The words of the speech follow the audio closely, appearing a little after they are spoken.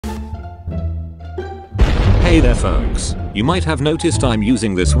Hey there folks, you might have noticed I'm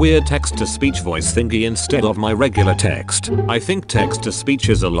using this weird text-to-speech voice thingy instead of my regular text. I think text-to-speech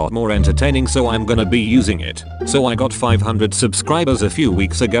is a lot more entertaining, so I'm gonna be using it. So I got 500 subscribers a few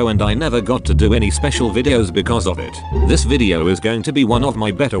weeks ago and I never got to do any special videos because of it. This video is going to be one of my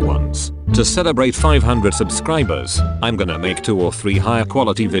better ones. To celebrate 500 subscribers, I'm gonna make 2 or 3 higher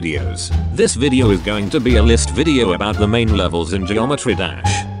quality videos. This video is going to be a list video about the main levels in Geometry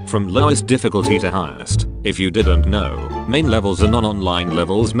Dash, from lowest difficulty to highest. If you didn't know, main levels are non-online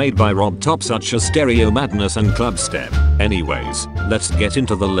levels made by robtop such as Stereo Madness and Club Step. Anyways, let's get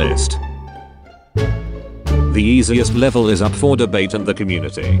into the list. The easiest level is up for debate in the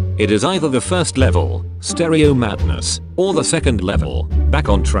community. It is either the first level, Stereo Madness, or the second level, Back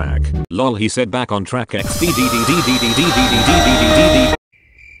on Track. Lol, he said back on track xdddddddddddddd.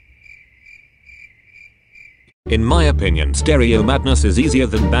 In my opinion, Stereo Madness is easier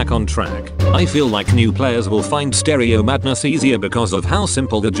than Back on Track. I feel like new players will find Stereo Madness easier because of how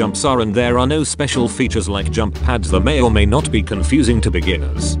simple the jumps are and there are no special features like jump pads that may or may not be confusing to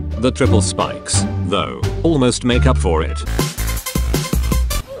beginners. The triple spikes, though, almost make up for it.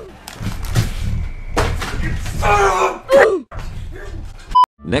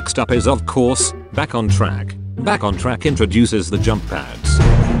 Next up is of course, Back on Track. Back on Track introduces the jump pads.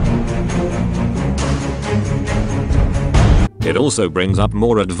 It also brings up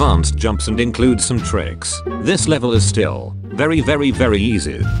more advanced jumps and includes some tricks. This level is still very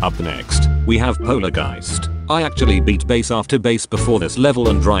easy. Up next, we have Polargeist. I actually beat base after base before this level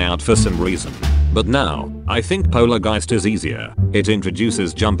and dry out for some reason. But now, I think Polargeist is easier. It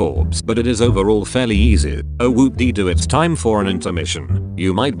introduces jump orbs, but it is overall fairly easy. Oh whoop-dee-doo, it's time for an intermission.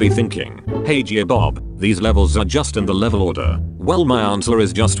 You might be thinking, hey Gia Bob, these levels are just in the level order. Well, my answer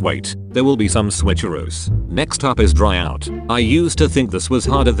is just wait, there will be some switcheroos. Next up is Dry Out. I used to think this was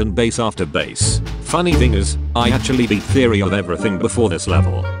harder than base after base. Funny thing is, I actually beat Theory of Everything before this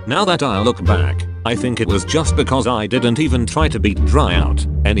level. Now that I look back, I think it was just because I didn't even try to beat Dry Out.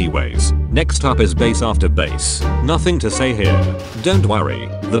 Anyways, next up is Base after Base. Nothing to say here. Don't worry,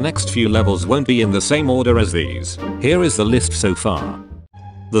 the next few levels won't be in the same order as these. Here is the list so far.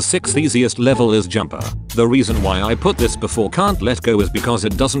 The 6th easiest level is Jumper. The reason why I put this before Can't Let Go is because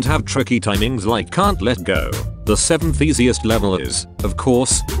it doesn't have tricky timings like Can't Let Go. The 7th easiest level is, of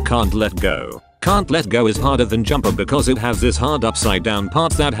course, Can't Let Go. Can't Let Go is harder than Jumper because it has this hard upside down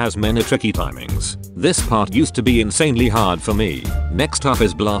part that has many tricky timings. This part used to be insanely hard for me. Next up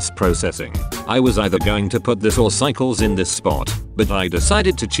is Blast Processing. I was either going to put this or Cycles in this spot, but I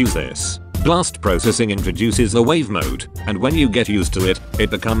decided to choose this. Blast Processing introduces a wave mode, and when you get used to it,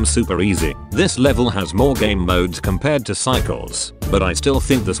 it becomes super easy. This level has more game modes compared to Cycles, but I still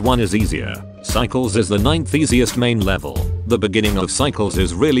think this one is easier. Cycles is the 9th easiest main level. The beginning of Cycles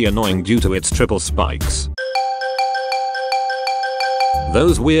is really annoying due to its triple spikes.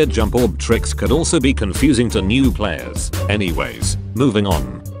 Those weird jump orb tricks could also be confusing to new players. Anyways, moving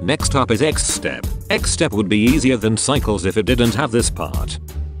on. Next up is X-Step. X-Step would be easier than Cycles if it didn't have this part.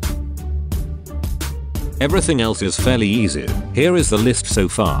 Everything else is fairly easy. Here is the list so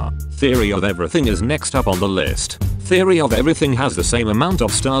far. Theory of Everything is next up on the list. Theory of Everything has the same amount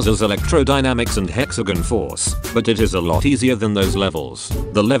of stars as Electrodynamics and Hexagon Force, but it is a lot easier than those levels.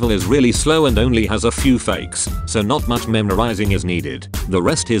 The level is really slow and only has a few fakes, so not much memorizing is needed. The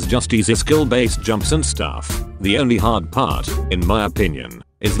rest is just easy skill-based jumps and stuff. The only hard part, in my opinion,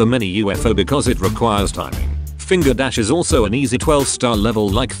 is the mini UFO because it requires timing. Fingerdash is also an easy 12-star level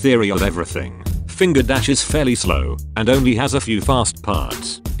like Theory of Everything. Fingerdash is fairly slow and only has a few fast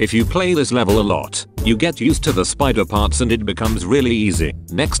parts. If you play this level a lot, you get used to the spider parts and it becomes really easy.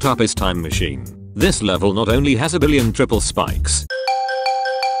 Next up is Time Machine. This level not only has a billion triple spikes,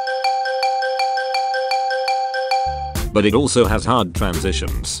 but it also has hard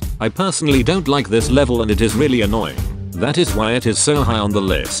transitions. I personally don't like this level and it is really annoying. That is why it is so high on the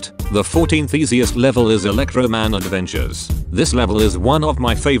list. The 14th easiest level is Electroman Adventures. This level is one of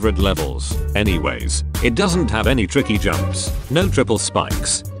my favorite levels. Anyways, it doesn't have any tricky jumps, no triple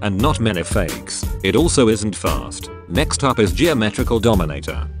spikes, and not many fakes. It also isn't fast. Next up is Geometrical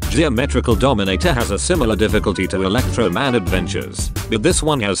Dominator. Geometrical Dominator has a similar difficulty to Electroman Adventures, but this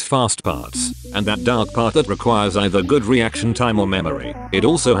one has fast parts, and that dark part that requires either good reaction time or memory. It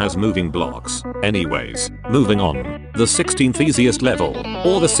also has moving blocks. Anyways, moving on. The 16th easiest level,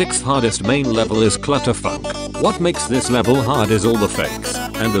 or the 6th hardest main level is Clutterfunk. What makes this level hard is all the fakes,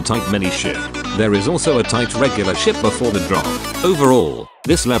 and the tight mini ship. There is also a tight regular ship before the drop. Overall,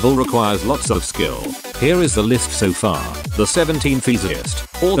 this level requires lots of skill. Here is the list so far. The 17th easiest,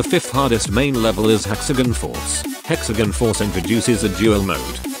 or the 5th hardest main level is Hexagon Force. Hexagon Force introduces a dual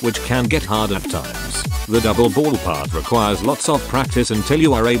mode. which can get hard at times. The double ball part requires lots of practice until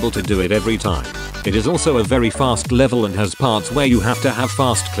you are able to do it every time. It is also a very fast level and has parts where you have to have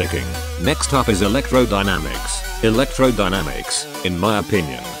fast clicking. Next up is electrodynamics. Electrodynamics, in my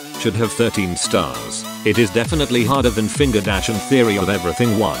opinion, should have 13 stars. It is definitely harder than Fingerdash and Theory of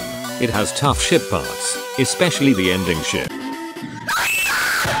Everything 1. It has tough ship parts, especially the ending ship.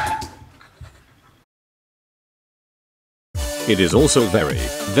 It is also very,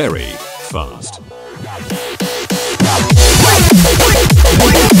 very fast.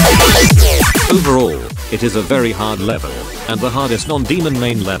 Overall, it is a very hard level, and the hardest non-demon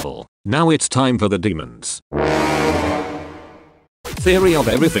main level. Now it's time for the demons. Theory of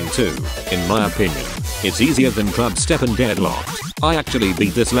Everything 2, in my opinion, it's easier than Club Step and Deadlocked. I actually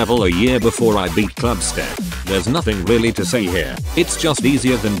beat this level a year before I beat Club Step. There's nothing really to say here, it's just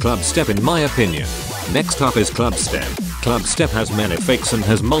easier than Club Step in my opinion. Next up is Club Step. Club Step has many fakes and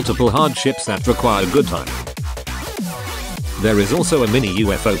has multiple hardships that require good timing. There is also a mini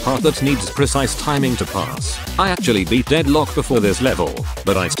UFO part that needs precise timing to pass. I actually beat Deadlock before this level,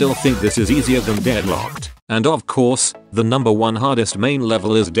 but I still think this is easier than Deadlocked. And of course, the number one hardest main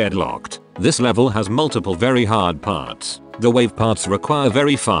level is Deadlocked. This level has multiple very hard parts. The wave parts require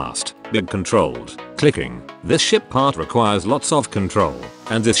very fast, big controlled clicking. This ship part requires lots of control,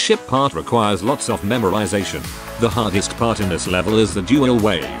 and this ship part requires lots of memorization. The hardest part in this level is the dual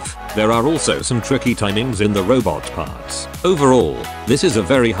wave. There are also some tricky timings in the robot parts. Overall, this is a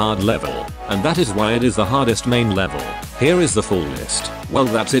very hard level, and that is why it is the hardest main level. Here is the full list. Well,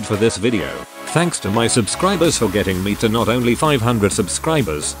 that's it for this video. Thanks to my subscribers for getting me to not only 500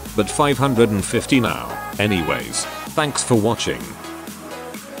 subscribers, but 550 now. Anyways, thanks for watching.